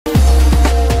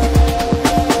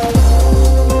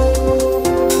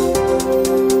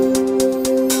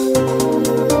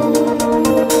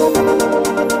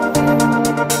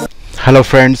Hello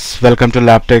friends, welcome to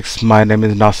Laptex. My name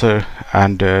is Nasser,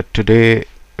 and today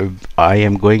I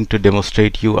am going to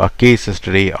demonstrate you a case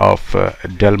study of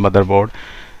Dell motherboard.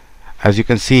 As you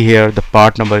can see here, the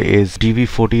part number is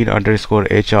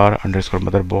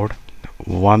dv14_HR_motherboard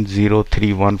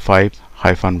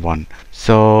 10315-1.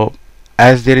 So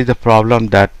as there is a problem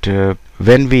that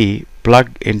when we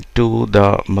plug into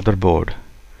the motherboard,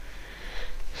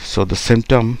 so the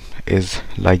symptom is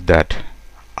like that.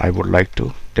 I would like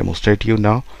to demonstrate you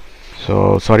now.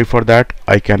 So sorry for that,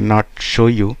 I cannot show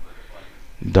you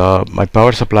my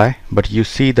power supply, but you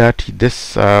see that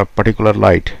this particular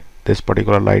light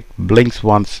blinks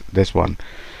once. This one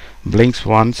blinks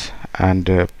once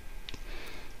and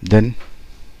then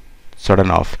sudden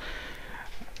off.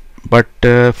 But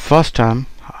first time,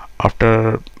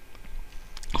 after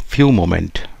few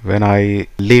moment, when I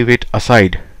leave it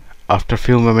aside, after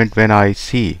few moment when I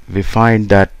see, we find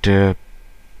that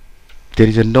there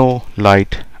is no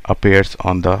light appears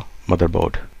on the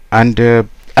motherboard. And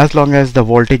as long as the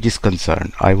voltage is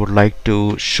concerned, I would like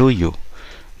to show you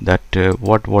that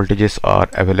what voltages are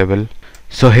available.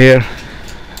 So here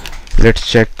let's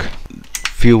check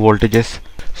few voltages.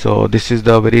 So this is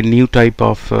the very new type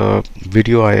of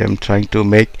video I am trying to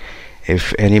make.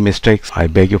 If any mistakes, I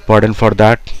beg your pardon for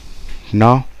that.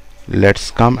 Now let's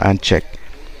come and check.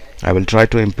 I will try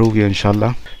to improve you,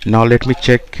 inshallah. Now let me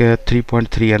check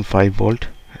 3.3 and 5 volt.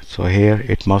 So here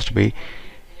it must be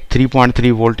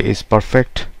 3.3 volt is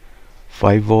perfect,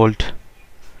 5 volt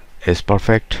is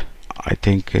perfect. I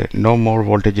think no more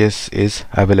voltages is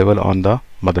available on the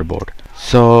motherboard.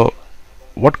 So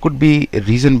what could be a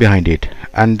reason behind it?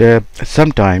 And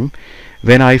sometime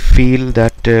when I feel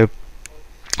that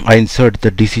I insert the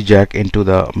DC jack into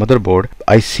the motherboard,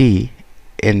 I see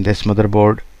in this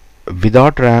motherboard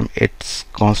without RAM it's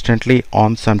constantly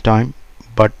on sometime,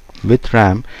 but with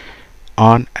RAM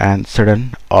on and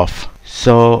sudden off.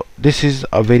 So this is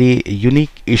a very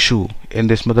unique issue in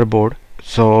this motherboard.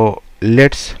 So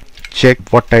let's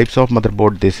check what types of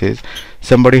motherboard this is.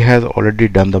 Somebody has already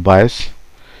done the BIOS,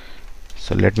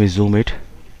 so let me zoom it.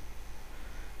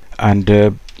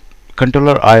 And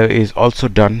controller IO is also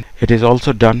done. It is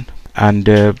also done, and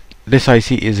this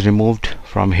IC is removed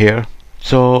from here.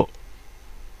 So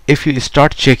if you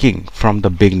start checking from the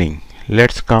beginning,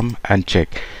 let's come and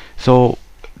check. So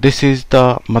this is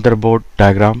the motherboard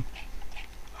diagram,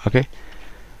 okay?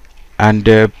 And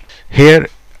here,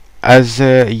 as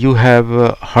you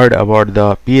have heard about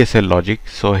the PSL logic,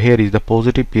 so here is the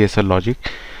positive PSL logic,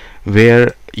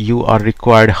 where you are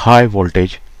required high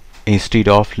voltage instead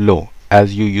of low,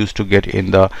 as you used to get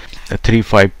in the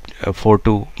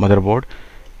 3542 motherboard.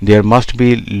 There must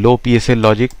be low PSL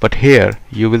logic, but here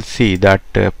you will see that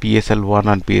PSL1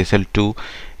 and PSL2,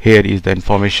 here is the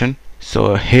information.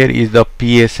 So here is the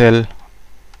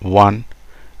PSL1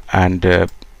 and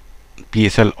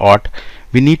PSL odd.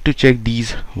 We need to check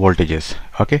these voltages,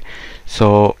 okay?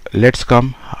 So let's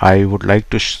come. I would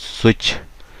like to switch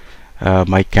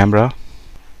my camera.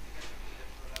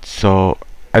 So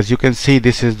as you can see,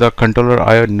 this is the controller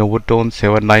IO Novotone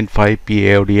 795P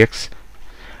AODX,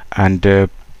 and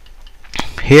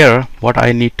here what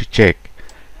I need to check,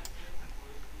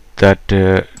 that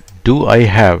do I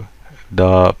have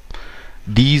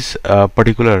these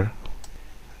particular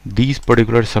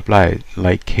supply,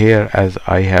 like here as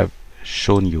I have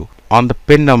shown you on the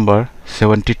pin number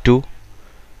 72.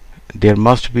 There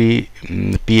must be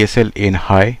PSL in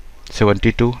high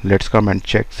 72. Let's come and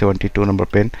check 72 number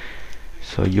pin.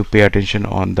 So you pay attention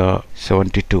on the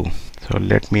 72. So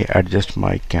let me adjust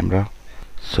my camera.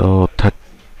 So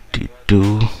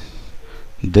 32,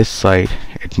 this side,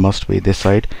 it must be this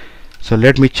side. So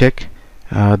let me check.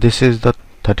 This is the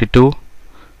 32,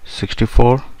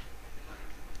 64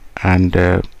 and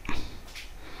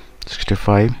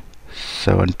 65,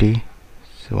 70,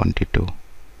 72.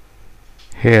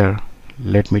 Here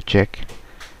let me check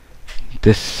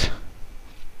this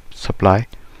supply.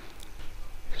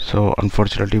 So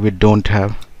unfortunately we don't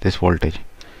have this voltage.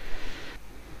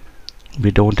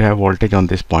 We don't have voltage on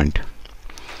this point.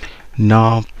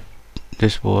 Now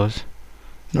this was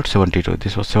not 72,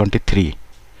 this was 73.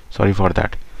 Sorry for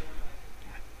that.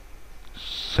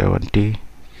 70,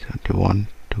 71,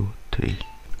 2, 3.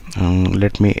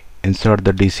 Let me insert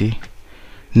the DC.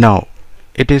 Now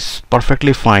it is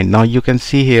perfectly fine. Now you can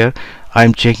see here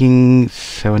I'm checking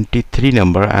 73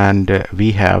 number, and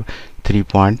we have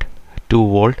 3.2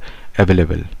 volt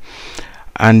available,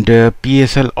 and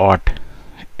PSL odd,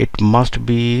 it must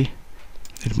be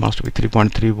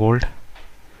 3.3 volt.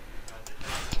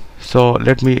 So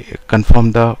let me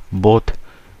confirm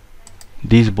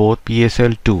these both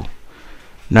PSL2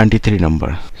 93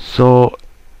 number. So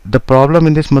the problem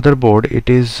in this motherboard, it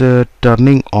is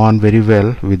turning on very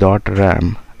well without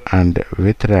RAM, and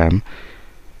with RAM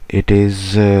it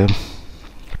is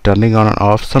turning on and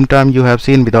off. Sometime you have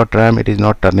seen without RAM it is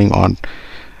not turning on,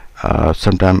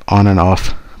 sometime on and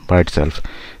off by itself,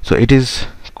 so it is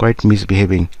quite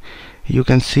misbehaving. You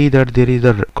can see that there is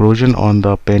a corrosion on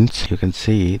the pins. You can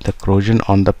see the corrosion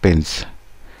on the pins.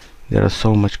 There are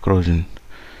so much corrosion.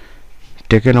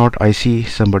 Taken out IC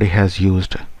somebody has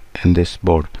used in this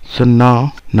board. So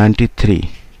now 93,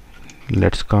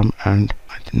 let's come, and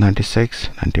 96,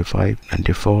 95,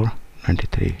 94,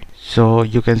 93. So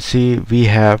you can see we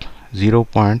have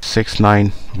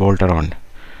 0.69 volt around.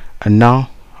 And now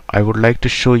I would like to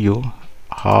show you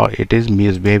how it is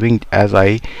misbehaving. As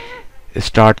I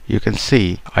start, you can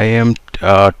see I am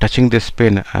touching this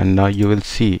pin, and now you will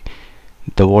see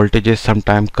the voltages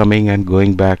sometime coming and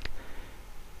going back.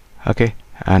 Okay,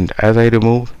 and as I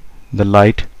remove, the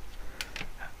light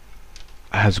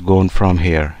has gone from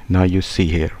here. Now you see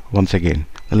here once again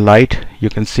the light, you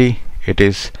can see it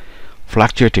is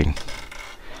fluctuating.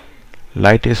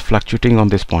 Light is fluctuating on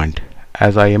this point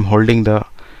as I am holding the,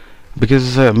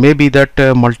 because maybe that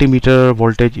multimeter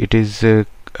voltage it is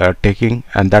taking,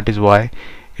 and that is why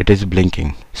it is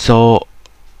blinking. So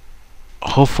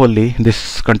hopefully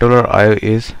this controller IO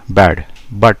is bad,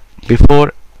 but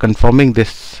before confirming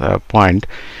this point,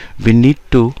 we need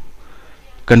to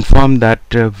confirm that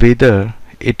whether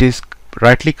it is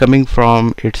rightly coming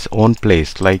from its own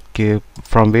place, like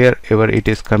from wherever it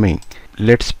is coming.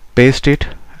 Let's paste it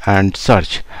and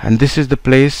search, and this is the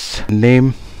place.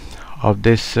 Name of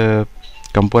this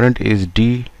component is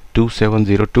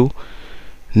D2702.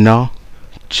 Now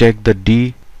check the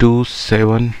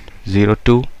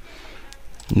D2702.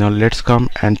 Now let's come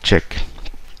and check.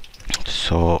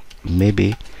 So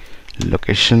maybe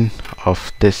location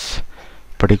of this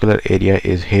particular area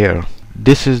is here.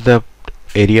 This is the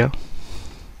area.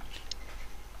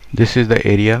 This is the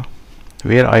area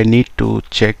where I need to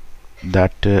check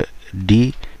that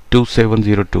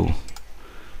D2702.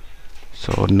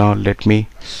 So now let me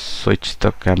switch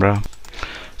the camera.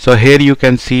 So here you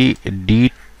can see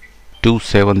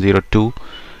D2702,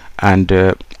 and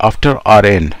after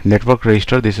RN, network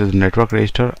register, this is network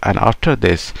register, and after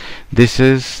this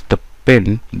is the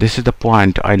pin, this is the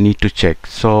point I need to check.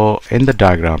 So in the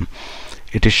diagram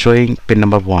it is showing pin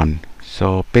number 1.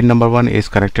 So pin number 1 is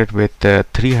connected with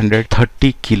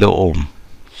 330 kilo ohm.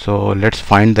 So let's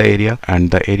find the area,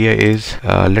 and the area is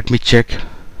let me check.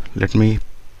 Let me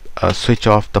switch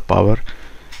off the power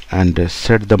and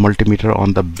set the multimeter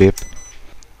on the bip.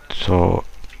 So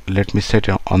let me set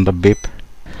it on the bip.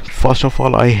 First of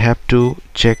all, I have to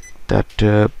check that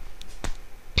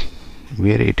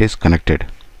where it is connected.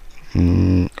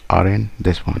 RN,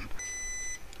 this one.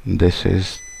 This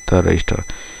is the register.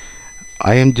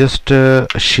 I am just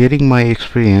sharing my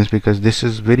experience because this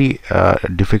is very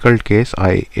difficult case.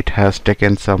 It has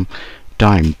taken some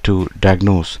time to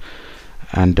diagnose,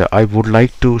 and I would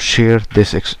like to share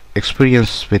this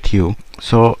experience with you.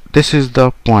 So this is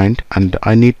the point, and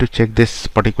I need to check this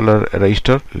particular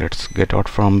register. Let's get out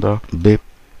from the bip.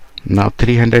 Now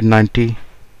 390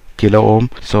 kilo ohm.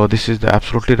 So this is the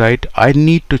absolutely right. I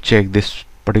need to check this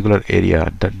particular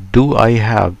area, that do I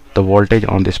have the voltage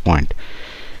on this point.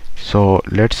 So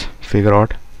let's figure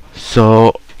out.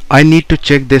 So I need to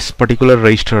check this particular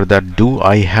register, that do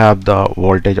I have the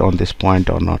voltage on this point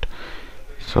or not.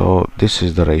 So this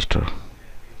is the register.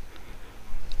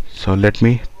 So let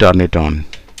me turn it on.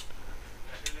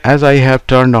 As I have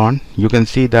turned on, you can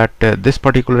see that this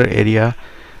particular area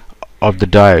of the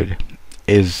diode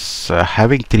is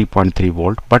having 3.3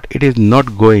 volt, but it is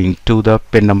not going to the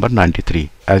pin number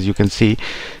 93. As you can see,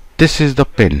 this is the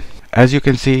pin. As you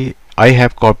can see, I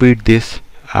have copied this,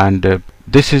 and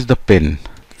this is the pin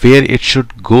where it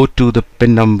should go to the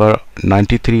pin number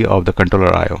 93 of the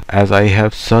controller IO. As I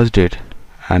have searched it,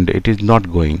 and it is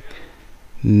not going.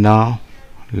 Now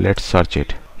let's search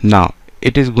it. Now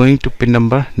it is going to pin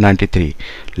number 93.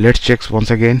 Let's check once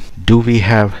again. Do we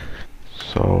have?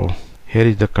 So here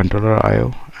is the controller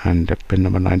IO and the pin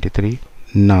number 93.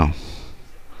 Now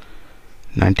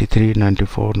 93,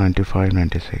 94, 95,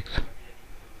 96,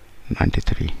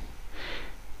 93.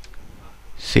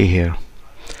 See here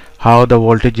how the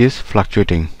voltage is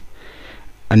fluctuating,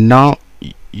 and now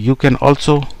you can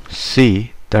also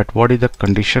see that what is the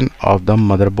condition of the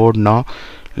motherboard. Now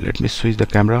let me switch the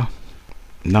camera.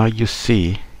 Now you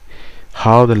see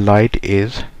how the light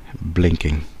is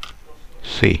blinking.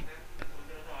 See,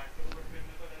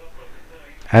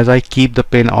 as I keep the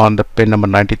pin on the pin number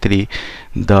 93,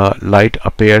 the light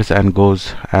appears and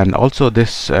goes, and also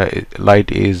this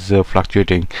light is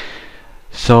fluctuating.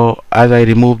 So as I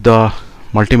remove the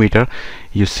multimeter,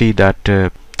 you see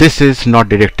that this is not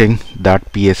detecting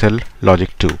that PSL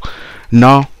logic 2.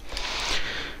 Now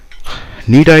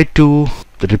need I to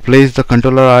replace the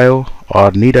controller IO,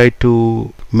 or need I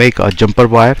to make a jumper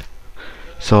wire?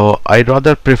 So I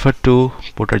rather prefer to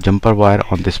put a jumper wire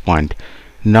on this point.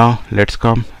 Now let's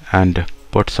come and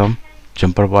put some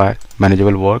jumper wire,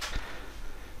 manageable work.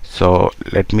 So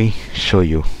let me show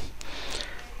you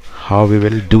how we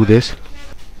will do this.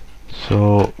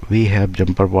 So we have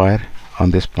jumper wire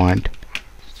on this point,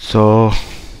 so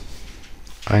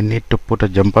I need to put a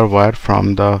jumper wire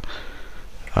from the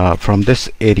from this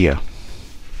area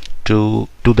to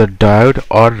the diode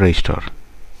or resistor.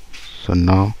 So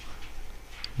now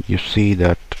you see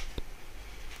that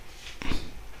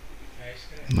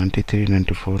 93,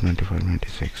 94, 95,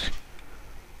 96.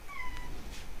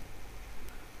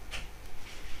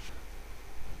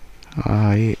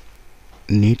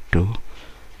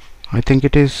 I think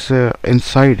it is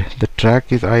inside the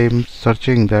track. I am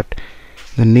searching that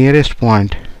the nearest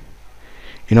point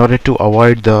in order to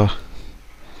avoid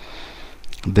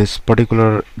this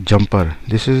particular jumper.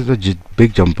 This is the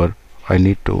big jumper I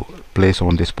need to place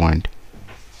on this point.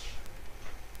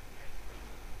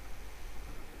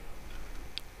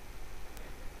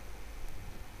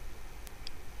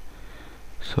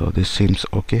 So this seems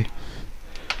okay.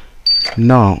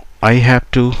 Now I have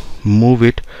to move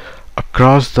it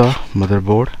across the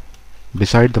motherboard,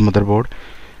 beside the motherboard,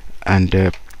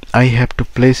 and I have to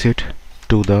place it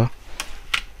to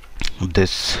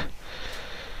this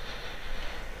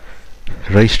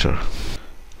resistor.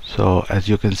 So as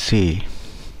you can see,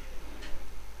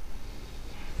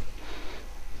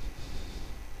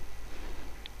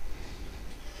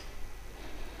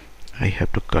 I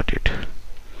have to cut it.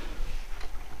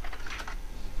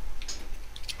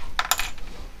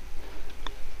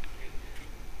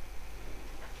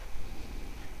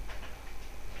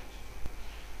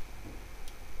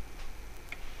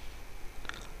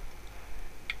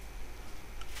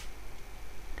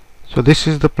 So this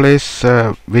is the place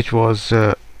which was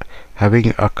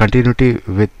having a continuity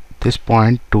with this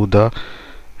point to the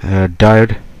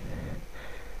diode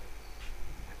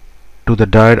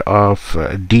of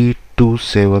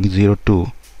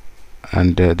D2702,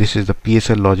 and this is the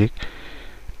PSL logic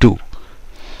 2.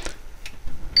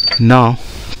 Now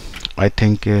I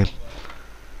think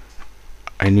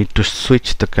I need to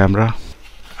switch the camera,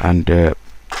 and I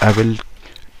will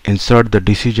insert the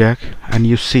DC jack, and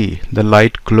you see the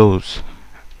light glows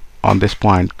on this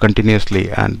point continuously,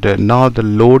 and now the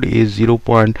load is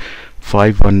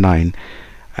 0.519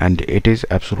 and it is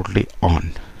absolutely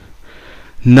on.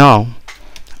 Now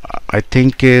I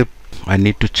think I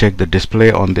need to check the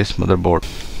display on this motherboard.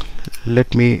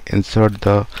 Let me insert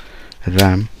the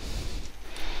RAM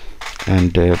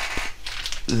and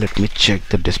let me check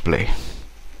the display.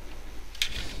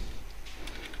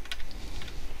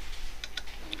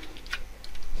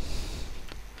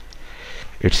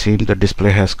 It seems the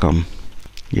display has come.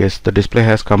 Yes, the display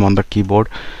has come on the keyboard.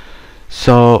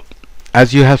 So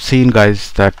as you have seen,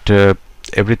 guys, that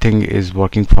everything is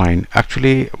working fine.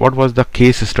 Actually, what was the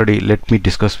case study? Let me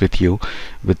discuss with you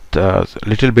with a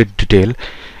little bit detail,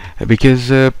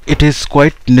 because it is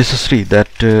quite necessary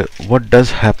that what does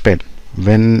happen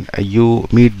when you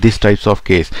meet these types of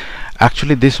case.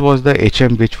 Actually, this was the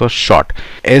HM which was short.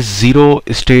 S0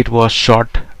 state was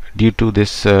short due to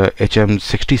this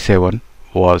HM67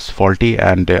 was faulty,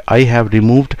 and I have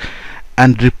removed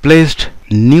and replaced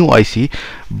new IC,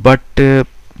 but the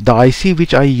IC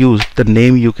which I used, the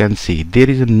name you can see, there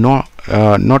is not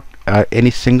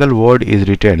any single word is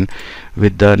written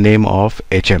with the name of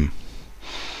HM.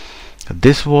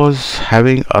 This was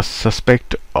having a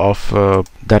suspect of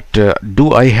that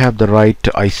do I have the right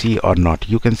IC or not.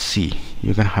 You can see,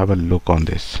 you can have a look on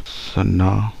this. So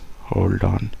now hold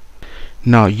on.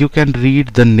 Now you can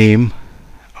read the name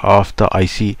of the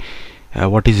IC,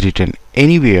 what is written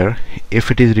anywhere. If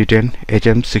it is written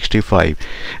HM65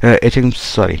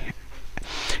 sorry,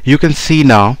 you can see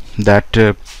now that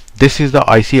this is the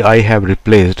IC I have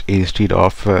replaced instead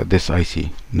of this IC.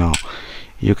 Now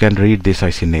you can read this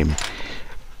IC name,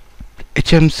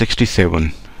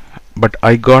 HM67, but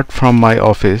I got from my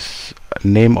office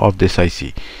name of this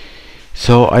IC,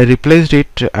 so I replaced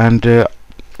it, and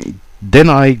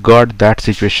then I got that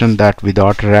situation that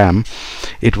without RAM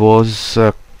it was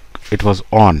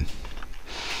on,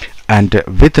 and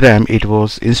with RAM it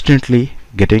was instantly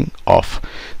getting off.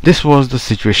 This was the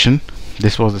situation,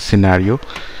 this was the scenario,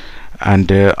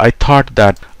 and I thought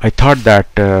that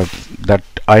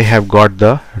I have got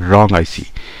the wrong IC,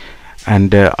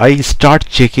 and I start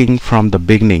checking from the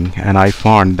beginning, and I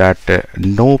found that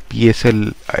no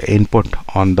PSL input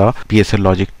on the PSL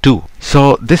logic 2.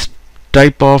 So this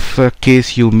type of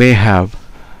case you may have,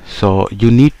 so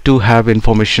you need to have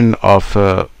information of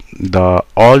the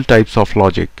all types of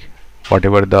logic,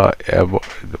 whatever the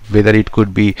whether it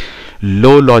could be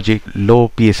low logic, low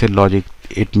PSL logic,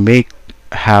 it may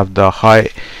have the high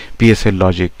PSL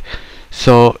logic.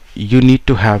 So you need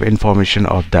to have information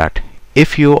of that.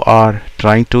 If you are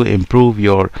trying to improve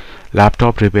your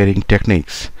laptop repairing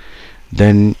techniques,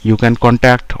 then you can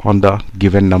contact on the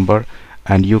given number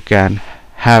and you can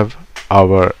have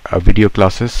our video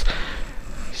classes.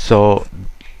 So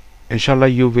inshallah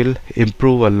you will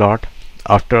improve a lot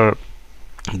after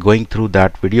going through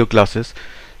that video classes.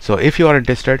 So if you are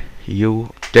interested,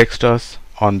 you text us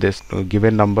on this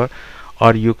given number,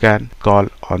 or you can call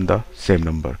on the same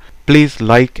number. Please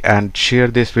like and share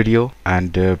this video,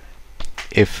 and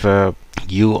if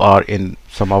you are in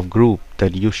some of group,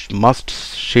 then you must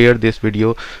share this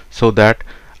video so that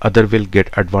other will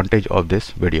get advantage of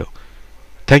this video.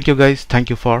 Thank you guys, thank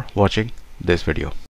you for watching this video.